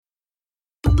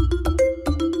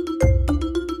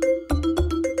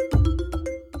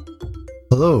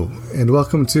Hello, and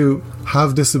welcome to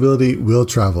Have Disability Will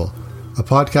Travel, a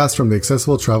podcast from the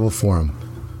Accessible Travel Forum.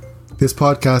 This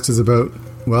podcast is about,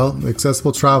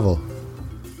 accessible travel.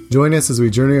 Join us as we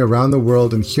journey around the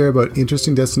world and hear about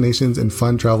interesting destinations and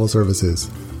fun travel services.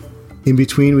 In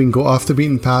between, we can go off the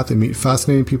beaten path and meet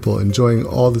fascinating people enjoying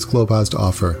all this globe has to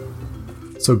offer.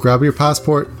 So grab your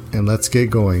passport and let's get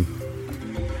going.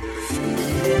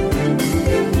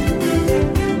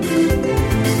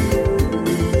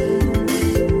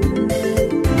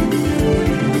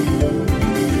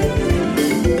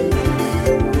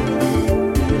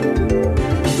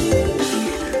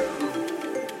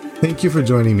 Thank you for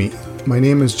joining me. My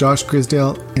name is Josh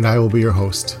Grisdale, and I will be your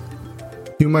host.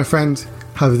 You, my friend,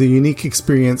 have the unique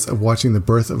experience of watching the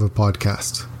birth of a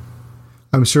podcast.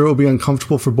 I'm sure it will be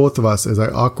uncomfortable for both of us as I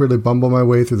awkwardly bumble my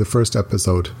way through the first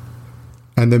episode,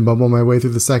 and then bumble my way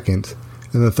through the second,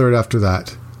 and the third after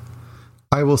that.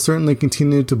 I will certainly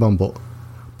continue to bumble,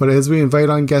 but as we invite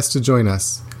on guests to join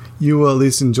us, you will at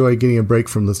least enjoy getting a break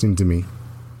from listening to me.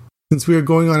 Since we are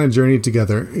going on a journey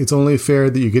together, it's only fair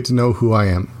that you get to know who I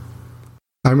am.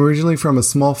 I'm originally from a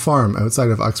small farm outside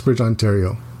of Uxbridge,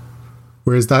 Ontario.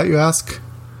 Where is that, you ask?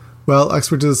 Well,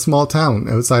 Uxbridge is a small town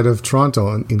outside of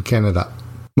Toronto in Canada.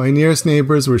 My nearest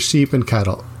neighbours were sheep and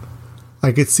cattle.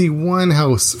 I could see one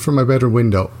house from my bedroom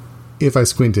window, if I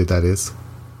squinted, that is.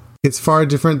 It's far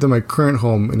different than my current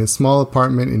home in a small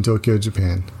apartment in Tokyo,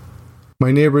 Japan.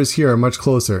 My neighbours here are much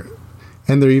closer,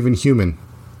 and they're even human.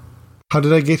 How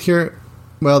did I get here?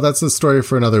 Well, that's a story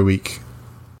for another week.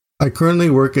 I currently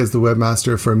work as the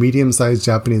webmaster for a medium-sized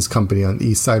Japanese company on the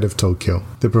east side of Tokyo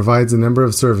that provides a number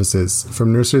of services,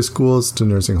 from nursery schools to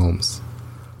nursing homes.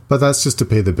 But that's just to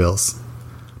pay the bills.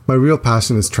 My real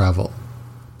passion is travel.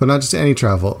 But not just any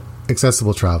travel,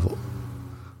 accessible travel.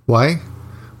 Why?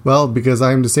 Well, because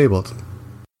I am disabled.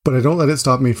 But I don't let it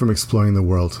stop me from exploring the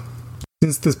world.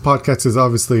 Since this podcast is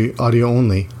obviously audio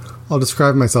only, I'll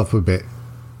describe myself a bit.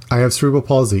 I have cerebral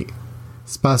palsy,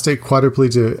 spastic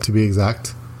quadriplegia to be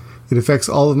exact. It affects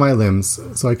all of my limbs,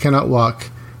 so I cannot walk,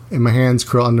 and my hands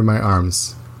curl under my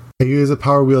arms. I use a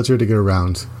power wheelchair to get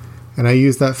around, and I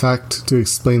use that fact to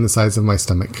explain the size of my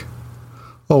stomach.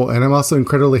 Oh, and I'm also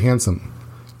incredibly handsome.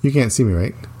 You can't see me,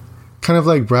 right? Kind of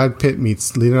like Brad Pitt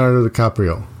meets Leonardo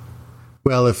DiCaprio.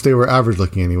 Well, if they were average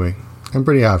looking anyway. I'm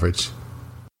pretty average.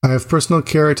 I have personal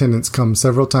care attendants come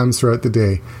several times throughout the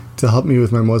day to help me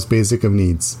with my most basic of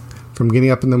needs, from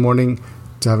getting up in the morning,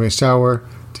 to having a shower,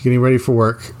 to getting ready for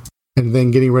work, and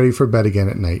then getting ready for bed again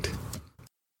at night.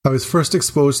 I was first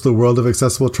exposed to the world of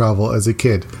accessible travel as a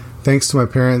kid, thanks to my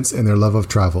parents and their love of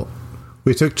travel.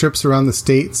 We took trips around the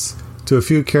States, to a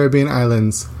few Caribbean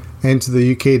islands, and to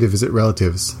the UK to visit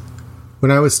relatives.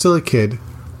 When I was still a kid,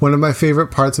 one of my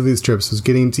favorite parts of these trips was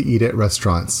getting to eat at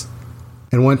restaurants.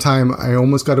 And one time, I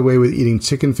almost got away with eating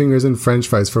chicken fingers and french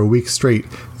fries for a week straight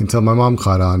until my mom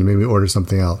caught on and made me order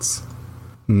something else.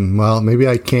 Well, maybe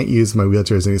I can't use my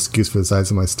wheelchair as an excuse for the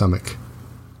size of my stomach.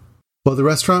 While the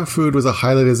restaurant food was a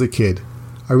highlight as a kid,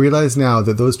 I realize now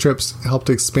that those trips helped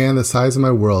to expand the size of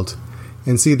my world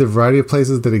and see the variety of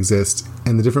places that exist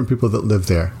and the different people that live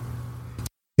there.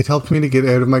 It helped me to get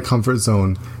out of my comfort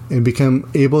zone and become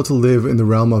able to live in the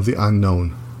realm of the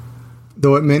unknown.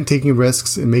 Though it meant taking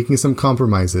risks and making some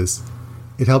compromises,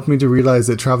 it helped me to realize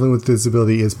that traveling with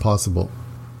disability is possible.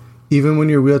 Even when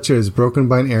your wheelchair is broken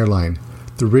by an airline,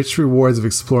 the rich rewards of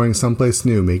exploring someplace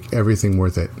new make everything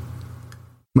worth it.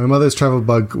 My mother's travel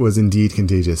bug was indeed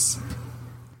contagious.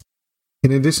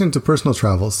 In addition to personal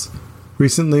travels,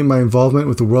 recently my involvement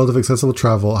with the world of accessible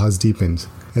travel has deepened,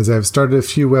 as I have started a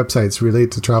few websites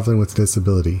related to traveling with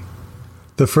disability.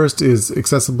 The first is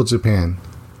Accessible Japan,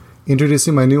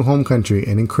 introducing my new home country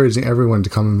and encouraging everyone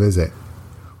to come and visit.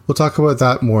 We'll talk about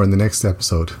that more in the next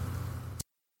episode.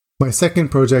 My second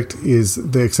project is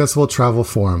the Accessible Travel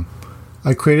Forum.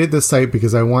 I created this site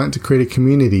because I want to create a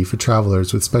community for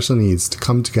travelers with special needs to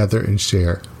come together and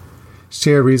share.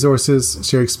 Share resources,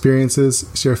 share experiences,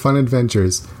 share fun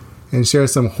adventures, and share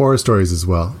some horror stories as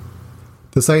well.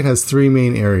 The site has three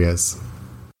main areas.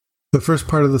 The first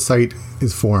part of the site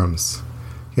is forums.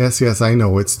 Yes, I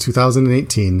know, it's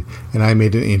 2018 and I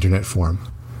made an internet forum.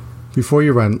 Before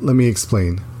you run, let me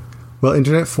explain. Well,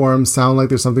 internet forums sound like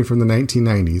they're something from the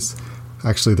 1990s.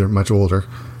 Actually, they're much older.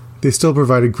 They still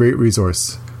provide a great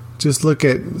resource. Just look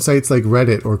at sites like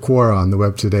Reddit or Quora on the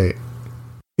web today.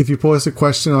 If you post a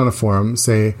question on a forum,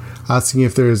 say, asking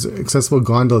if there's accessible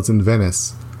gondolas in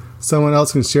Venice, someone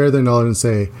else can share their knowledge and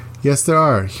say, yes there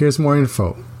are, here's more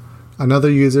info.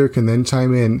 Another user can then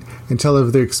chime in and tell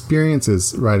of their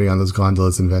experiences riding on those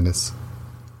gondolas in Venice.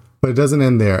 But it doesn't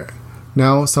end there.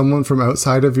 Now, someone from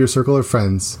outside of your circle of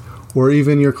friends, or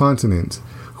even your continent,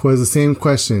 who has the same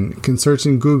question can search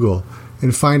in Google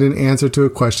and find an answer to a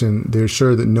question they're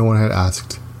sure that no one had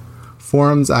asked.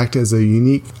 Forums act as a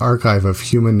unique archive of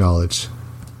human knowledge.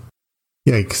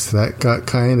 Yikes, that got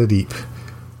kinda deep.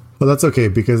 Well, that's okay,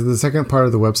 because the second part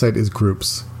of the website is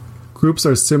groups. Groups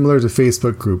are similar to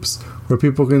Facebook groups, where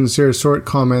people can share short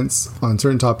comments on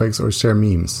certain topics or share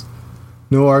memes.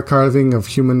 No archiving of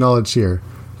human knowledge here,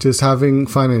 just having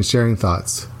fun and sharing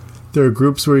thoughts. There are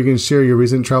groups where you can share your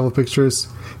recent travel pictures,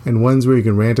 and ones where you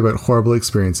can rant about horrible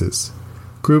experiences.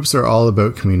 Groups are all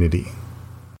about community.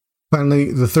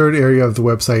 Finally, the third area of the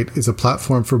website is a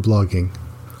platform for blogging.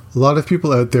 A lot of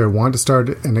people out there want to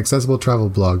start an accessible travel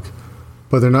blog,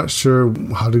 but they're not sure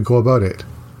how to go about it.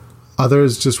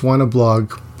 Others just want to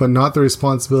blog, but not the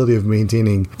responsibility of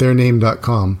maintaining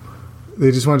theirname.com.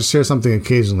 They just want to share something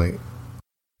occasionally.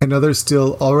 And others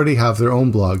still already have their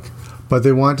own blog, but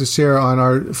they want to share on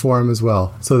our forum as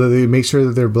well, so that they make sure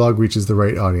that their blog reaches the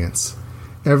right audience.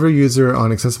 Every user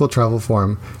on Accessible Travel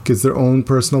Forum gets their own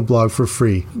personal blog for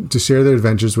free to share their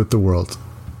adventures with the world.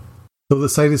 Though the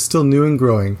site is still new and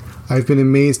growing, I've been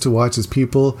amazed to watch as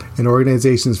people and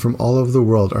organizations from all over the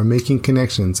world are making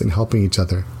connections and helping each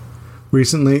other.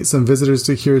 Recently, some visitors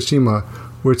to Hiroshima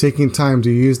were taking time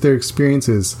to use their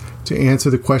experiences to answer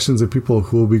the questions of people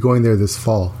who will be going there this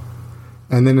fall.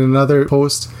 And then another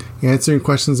post answering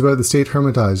questions about the State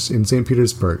Hermitage in St.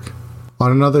 Petersburg.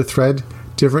 On another thread,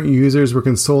 different users were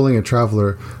consoling a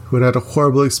traveler who had had a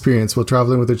horrible experience while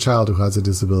traveling with a child who has a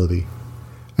disability.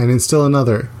 And in still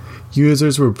another,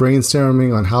 users were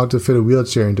brainstorming on how to fit a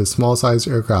wheelchair into a small-sized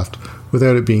aircraft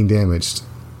without it being damaged.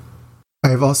 I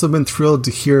have also been thrilled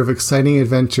to hear of exciting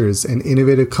adventures and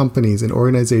innovative companies and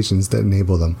organizations that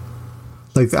enable them,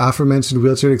 like the aforementioned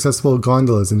wheelchair-accessible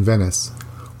gondolas in Venice,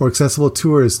 or accessible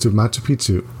tours to Machu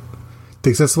Picchu. The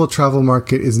accessible travel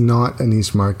market is not a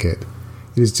niche market.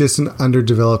 It is just an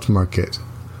underdeveloped market.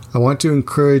 I want to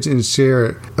encourage and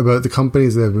share about the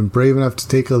companies that have been brave enough to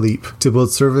take a leap to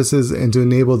build services and to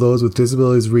enable those with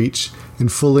disabilities reach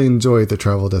and fully enjoy the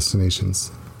travel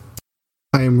destinations.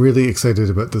 I am really excited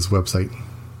about this website.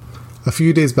 A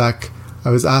few days back, I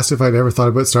was asked if I'd ever thought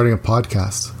about starting a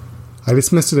podcast. I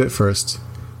dismissed it at first.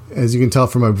 As you can tell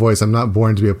from my voice, I'm not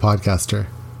born to be a podcaster.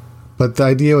 But the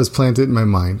idea was planted in my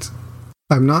mind.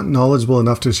 I'm not knowledgeable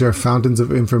enough to share fountains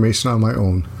of information on my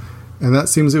own, and that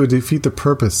seems it would defeat the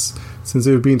purpose, since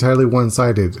it would be entirely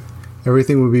one-sided.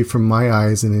 Everything would be from my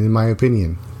eyes and in my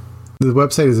opinion. The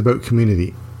website is about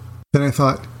community. Then I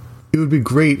thought, it would be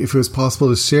great if it was possible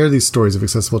to share these stories of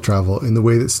accessible travel in the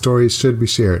way that stories should be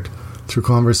shared, through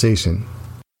conversation.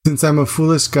 Since I'm a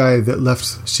foolish guy that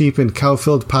left sheep in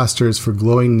cow-filled pastures for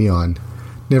glowing neon,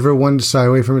 never one to shy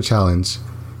away from a challenge,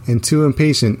 and too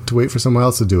impatient to wait for someone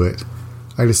else to do it,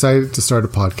 I decided to start a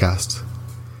podcast.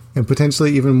 And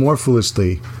potentially even more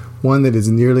foolishly, one that is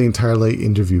nearly entirely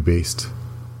interview-based.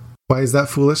 Why is that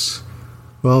foolish?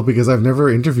 Well, because I've never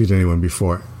interviewed anyone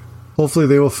before. Hopefully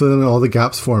they will fill in all the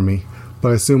gaps for me,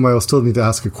 but I assume I will still need to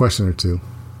ask a question or two.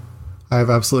 I have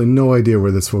absolutely no idea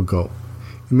where this will go.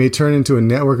 It may turn into a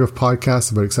network of podcasts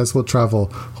about accessible travel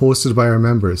hosted by our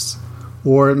members,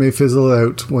 or it may fizzle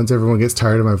out once everyone gets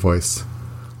tired of my voice.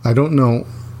 I don't know,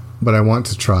 but I want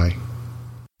to try.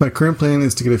 My current plan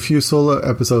is to get a few solo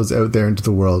episodes out there into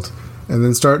the world, and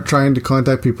then start trying to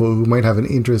contact people who might have an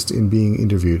interest in being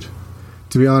interviewed.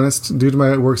 To be honest, due to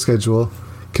my work schedule,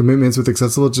 commitments with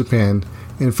Accessible Japan,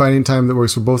 and finding time that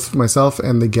works for both myself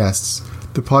and the guests,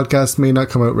 the podcast may not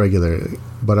come out regularly,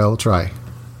 but I will try.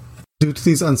 Due to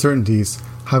these uncertainties,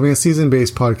 having a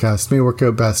season-based podcast may work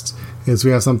out best, as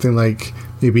we have something like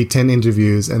maybe 10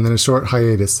 interviews and then a short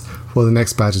hiatus while the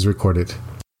next batch is recorded.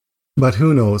 But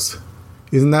who knows?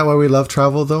 Isn't that why we love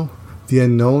travel, though? The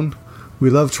unknown? We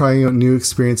love trying out new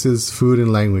experiences, food,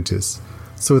 and languages.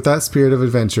 So with that spirit of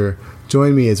adventure,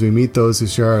 join me as we meet those who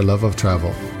share our love of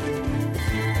travel.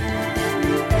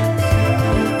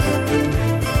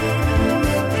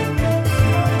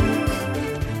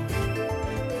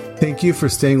 Thank you for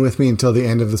staying with me until the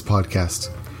end of this podcast.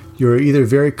 You are either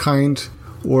very kind,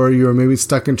 or you are maybe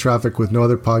stuck in traffic with no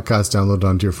other podcast downloaded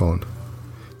onto your phone.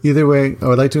 Either way, I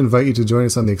would like to invite you to join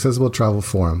us on the Accessible Travel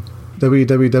Forum,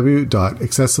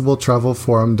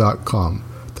 www.accessibletravelforum.com.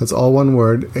 That's all one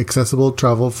word,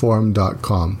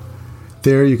 accessibletravelforum.com.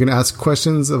 There you can ask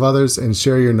questions of others and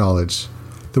share your knowledge.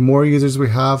 The more users we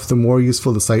have, the more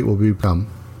useful the site will become.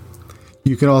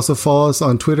 You can also follow us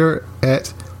on Twitter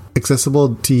at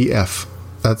AccessibleTF.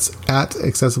 That's at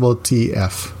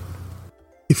AccessibleTF.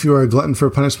 If you are a glutton for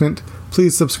punishment,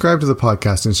 please subscribe to the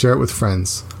podcast and share it with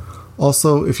friends.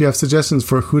 Also, if you have suggestions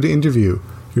for who to interview,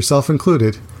 yourself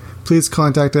included, please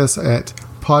contact us at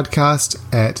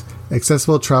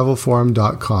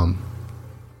podcast@accessibletravelforum.com.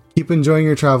 Keep enjoying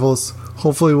your travels.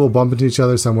 Hopefully we'll bump into each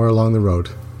other somewhere along the road.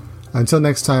 Until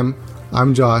next time,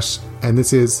 I'm Josh, and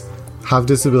this is Have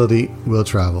Disability, Will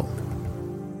Travel.